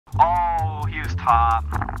Oh, he was top.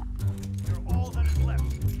 You're all that is left.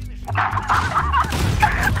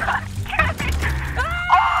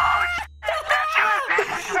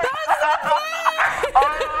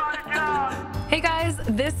 Hey guys,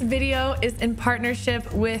 this video is in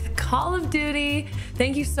partnership with Call of Duty.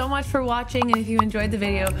 Thank you so much for watching, and if you enjoyed the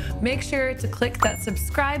video, make sure to click that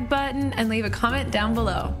subscribe button and leave a comment down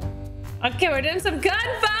below. Okay, we're doing some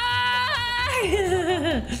gunfight!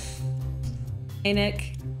 Hey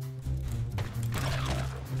Nick.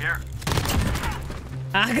 Here.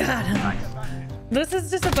 I got him. This is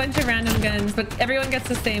just a bunch of random guns, but everyone gets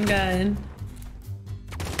the same gun.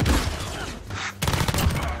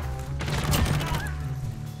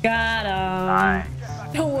 Got him. Nice.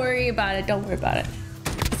 Don't worry about it. Don't worry about it.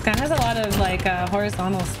 This gun has a lot of like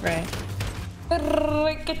horizontal spray.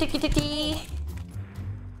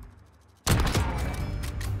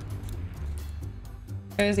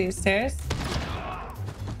 There's these stairs.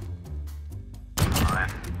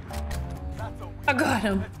 I got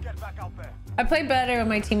him. I play better when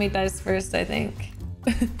my teammate dies first, I think.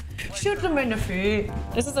 Shoot them in the feet.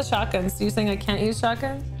 This is a shotgun, so you saying I can't use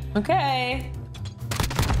shotgun? Okay.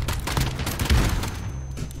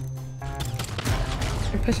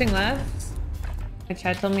 You're pushing left? My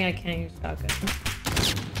chat told me I can't use shotgun.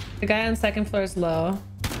 The guy on second floor is low.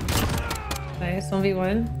 Nice,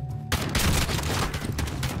 1v1.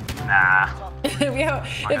 Nah.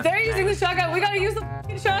 If they're using the shotgun, we gotta use the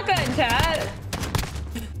fucking shotgun, chat.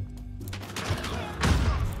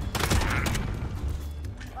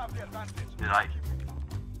 Did I?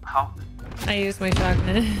 How? I used my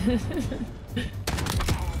shotgun.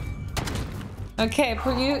 Okay,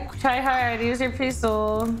 you try hard. Use your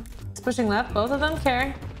pistol. It's pushing left. Both of them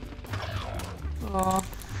care. Oh.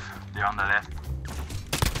 They're on the left.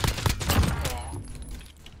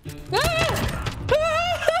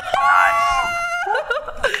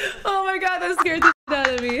 Oh my god, that scared the shit out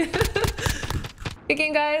of me.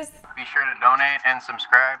 Again, guys. Be sure to donate and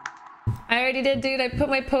subscribe. I already did, dude. I put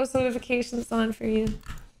my post notifications on for you.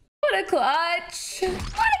 What a clutch! What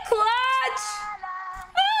a clutch!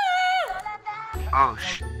 Ah! Oh,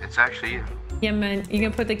 it's actually you. Yeah, man. You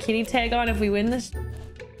gonna put the kitty tag on if we win this? I'm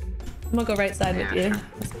gonna go right side with you. Sure.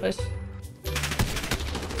 Let's push.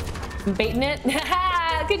 I'm baiting it.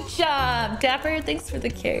 Haha! Good job, Dapper. Thanks for the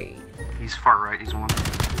carry. He's far right. He's one.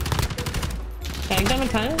 Tagged him a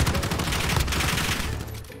ton.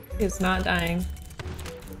 He's not dying.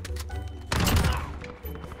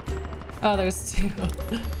 Oh, there's two.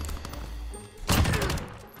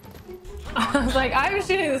 I was like, I'm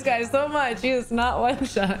shooting this guy so much. He is not one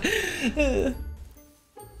shot.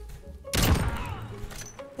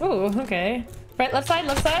 Ooh, okay. Right, left side,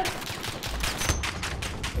 left side.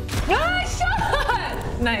 Ah,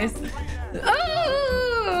 shot! Nice.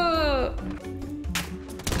 Oh!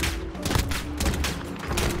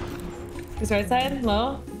 He's right side,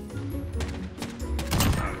 low.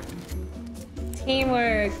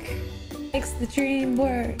 Teamwork makes the dream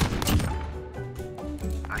work.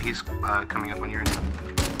 He's coming up on your end.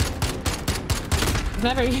 I've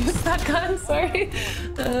never used that gun, sorry.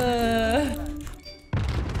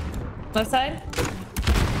 Left side.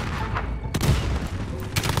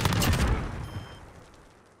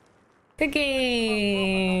 Good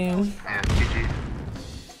game. Yeah, GG.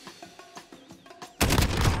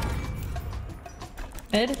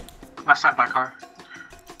 Mid. Left side by car.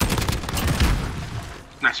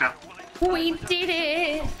 Nice shot. We did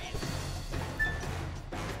it.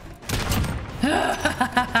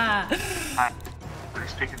 Hi.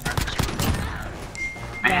 Nice picking breakfast.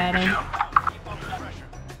 Got him.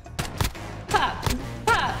 Pop,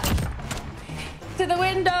 pop. To the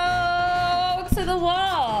window, to the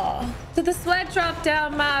wall, to the sweat drop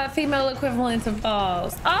down my female equivalent of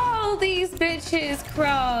balls. All these bitches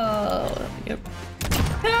crawl. Yep.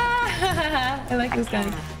 I like this guy.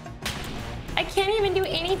 I can't even do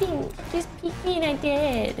anything. Just peek me and I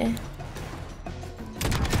did.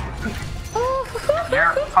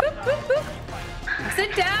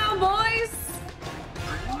 Sit down, boys.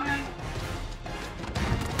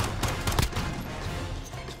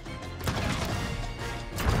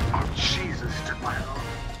 Oh, Jesus, took my own.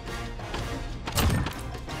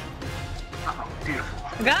 Oh,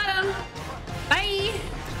 beautiful. Got him. Bye.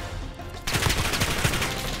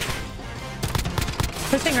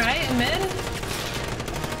 Pushing right and mid.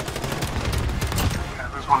 Yeah,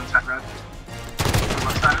 there's one inside red.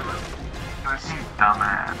 Left side of it. Nice.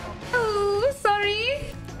 Dumbass. Oh, sorry.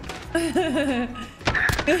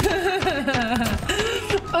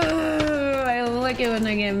 Oh, I like it when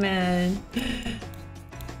I get mad.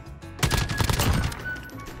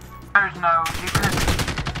 There's no defense.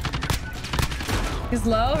 He's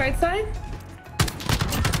low, right side.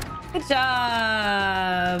 Good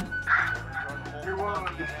job. You're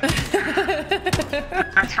welcome.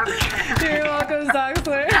 Thanks for the game. You're welcome,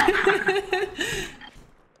 Zoxler.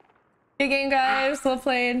 Good game, guys. Well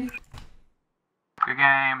played. Good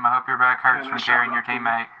game. I hope your back hurts from carrying your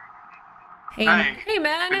teammate. Hey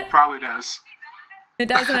man. It probably does. It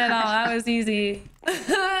doesn't at all. That was easy.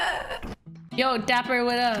 Yo, Dapper,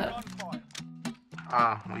 what up?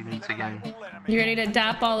 Oh, we need to game. You ready to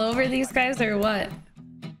dap all over these guys or what?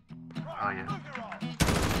 Oh yeah.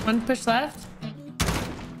 One push left.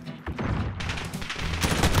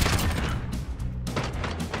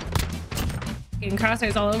 Getting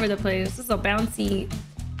crosshairs all over the place. This is a bouncy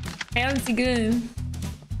gun.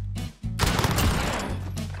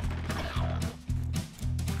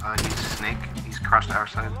 He's snake. He's crushed our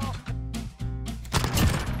side.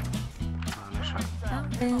 No shot.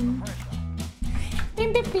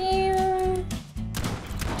 Bim, bim, bim.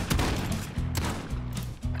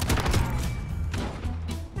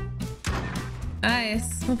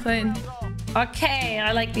 Nice. Well played. Okay,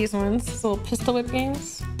 I like these ones. These little pistol whip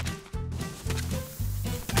games.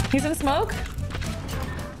 He's in smoke?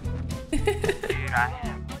 Dude, I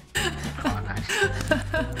am. Oh, nice.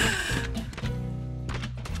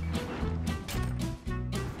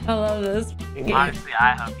 I love this game. Honestly,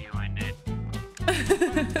 I hope you win, dude.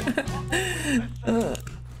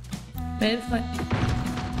 Mid flank.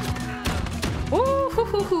 Ooh, hoo,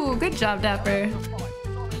 hoo, hoo. Good job, Dapper.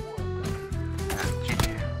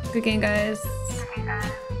 Good game, guys.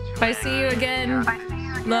 If I see you again,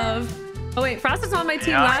 love. Oh wait, Frost was on my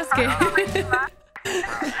team last game. Yeah,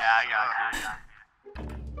 I got you.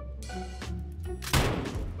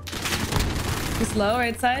 He's low,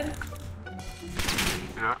 right side.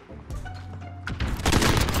 Yeah.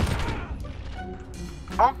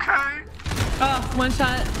 Okay. Oh, one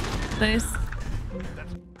shot. Nice.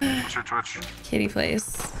 What's your Twitch? Kitty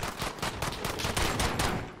plays.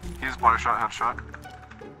 He's body shot, headshot.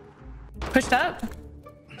 Pushed up.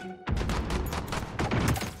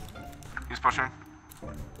 He's pushing.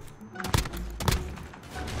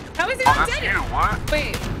 How is he Oh, not that's dead? you. What?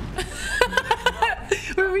 Wait.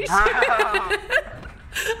 Were we shooting?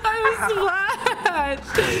 I was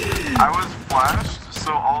flashed. I was flashed,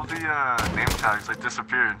 so all the name tags like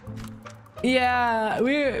disappeared. Yeah,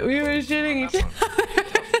 we were shooting each other.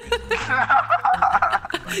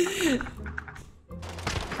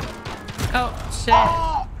 Oh shit.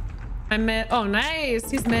 Oh! I'm mid. Oh nice.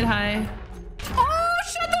 He's mid high. Oh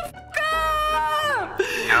shut the fuck up!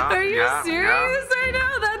 Yeah, Are you yeah, serious right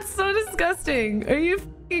now? That's so disgusting. Are you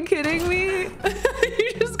fucking kidding me?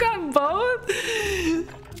 You just got both?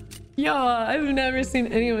 Yo, I've never seen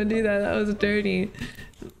anyone do that. That was dirty.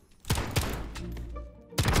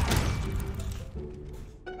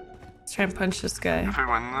 Let's try and punch this guy. If we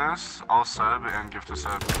win this, I'll sub and gift a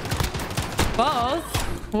sub. Both?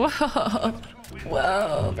 Whoa.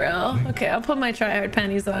 Whoa, bro. Okay, I'll put my tryhard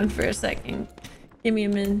panties on for a second. Give me a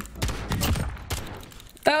min.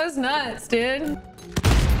 That was nuts, dude.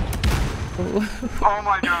 Oh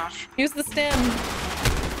my gosh. Use the stem.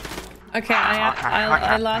 Okay,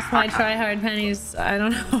 I lost my tryhard pennies. I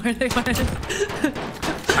don't know where they went.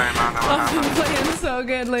 I've been playing so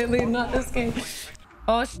good lately, not this game.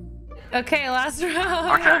 Oh, okay, last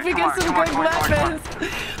round. Okay, Hope we get some good weapons. Come on.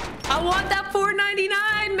 I want that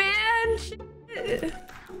 $4.99, man. Shit.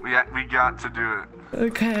 We got to do it.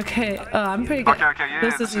 Okay. Oh, I'm pretty good. Okay, yeah,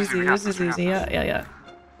 This is easy. This is easy. Yeah.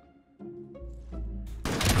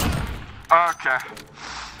 Okay.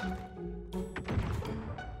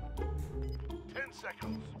 10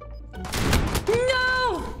 seconds.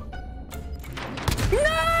 No!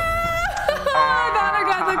 I thought I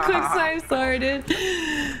got the quick snipe started.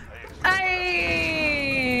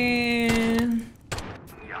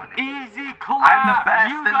 Easy clap. I'm the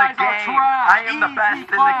best in the game. I am the best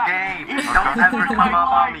in the game. Don't ever come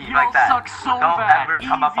up on me like that. Don't ever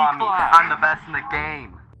come up on me. I'm the best in the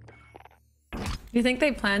game. You think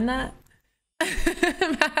they planned that?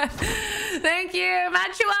 Thank you,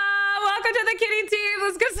 Matua. Welcome to the kitty team.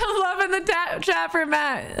 Let's get some love in the chat for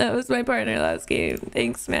Matt. That was my partner last game.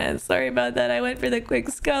 Thanks, man. Sorry about that. I went for the quick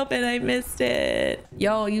scope and I missed it.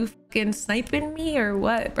 Yo, you fucking sniping me or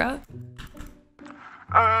what, bro?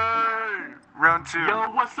 Round 2.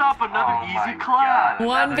 Yo, what's up? Another easy clap.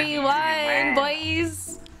 1v1,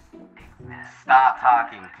 boys. Stop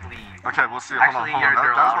talking, please. Okay, we'll see. Actually, Hold on. you're That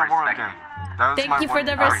was all my moral respecting. game. That was Thank my you for one-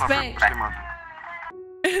 the that was my respect. first game on.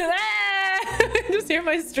 Just hear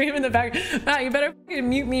my stream in the back. Matt, you better fucking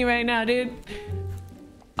mute me right now, dude.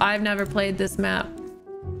 I've never played this map.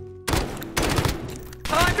 Oh,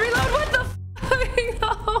 I have to reload. What the fuck?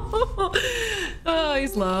 No. Oh,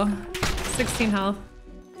 he's low. 16 health.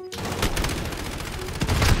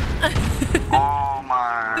 Oh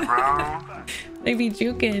my, bro. They be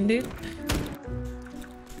juking, dude.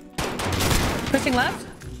 Pushing left.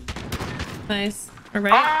 Nice. All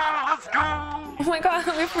right. Oh, let's go. Oh my god,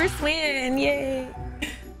 my first win. Yay.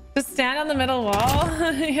 Just stand on the middle wall.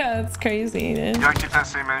 Yeah, that's crazy, dude. You gotta keep that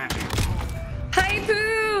same energy. Hi,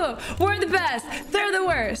 Pooh! We're the best. They're the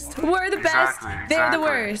worst. We're the best. Exactly, They're the exactly.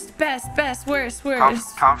 worst. Best, best, worst,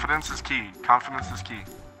 worst. Confidence is key. Confidence is key.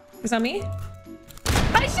 Is that me?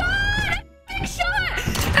 I shot! I shot!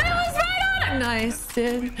 And it was right on him! Nice,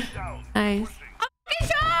 dude. Nice. I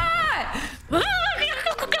shot!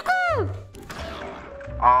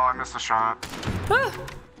 Oh, I missed a shot.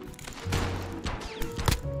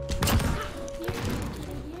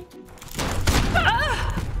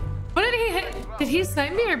 What did he hit? Did he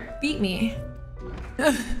snipe me or beat me?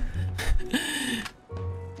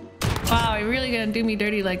 Wow, he really gonna do me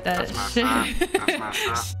dirty like that. That's Shit. messed up. That's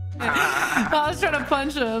messed up. I was trying to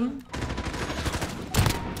punch him.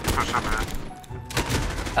 Push up, man.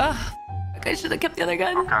 Ugh. I should have kept the other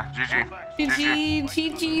gun. Okay, GG. GG,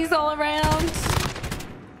 GG's all around.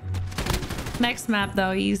 Next map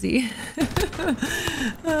though, easy.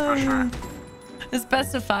 For sure. It's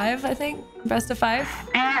best of 5, I think. Best of 5. Easy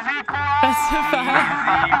Best of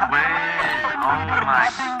 5. win. Oh my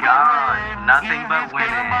god. Nothing but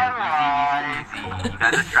winning. Easy. You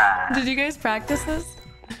guys are trash. Did you guys practice this?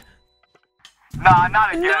 Nah,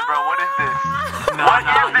 not again, bro. What is this? What is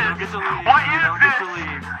this? What is this?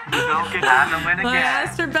 You don't get to win I again.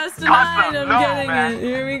 asked for best of Custom, 9. I'm no, getting man. it.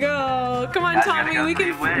 Here we go. Come on, That's Tommy. gonna We go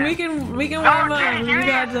can for the win. warm No, up. Jay, you We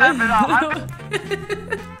got need to step this.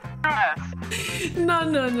 Yes. No.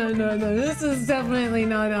 This is definitely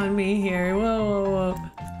not on me here. Whoa.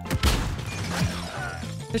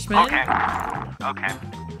 Fishman? Okay. Okay.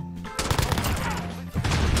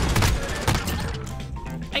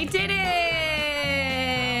 I did it!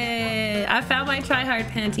 I found my tryhard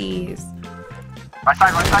panties. Right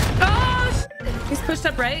side, right side. Oh, shit. He's pushed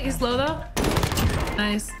up right. He's low though.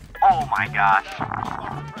 Nice. Oh my gosh.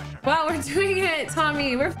 Wow, we're doing it,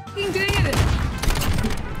 Tommy. We're fucking doing it.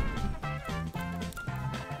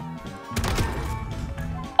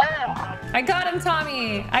 I got him,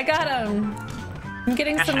 Tommy. I got him. I'm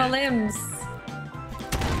getting some limbs.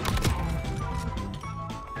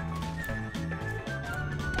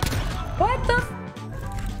 What the?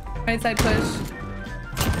 Right side push.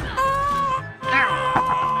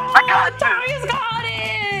 I got Tommy's got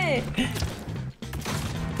it.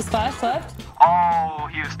 The splash left. Oh,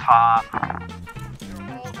 he was top.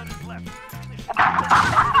 All that is left.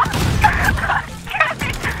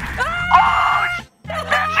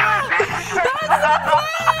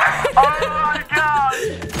 Oh my god!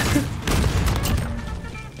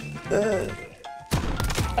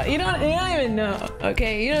 You don't even know.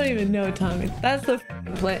 Okay, you don't even know, Tommy. That's the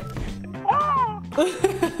play.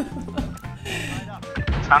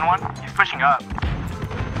 Found one. He's pushing up.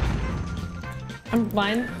 I'm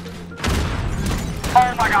blind.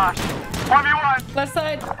 Oh my gosh! 1v1! Left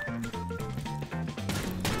side.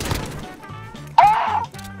 Oh!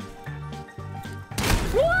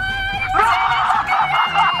 He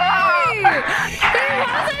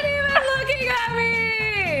wasn't even looking at me!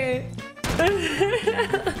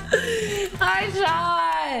 I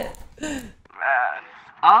shot! Man.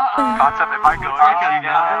 Concept, if I go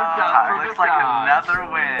looks like another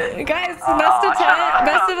win. Guys, best of 10,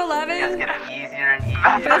 best of You guys 11. get easier and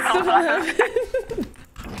easier. Best of 11.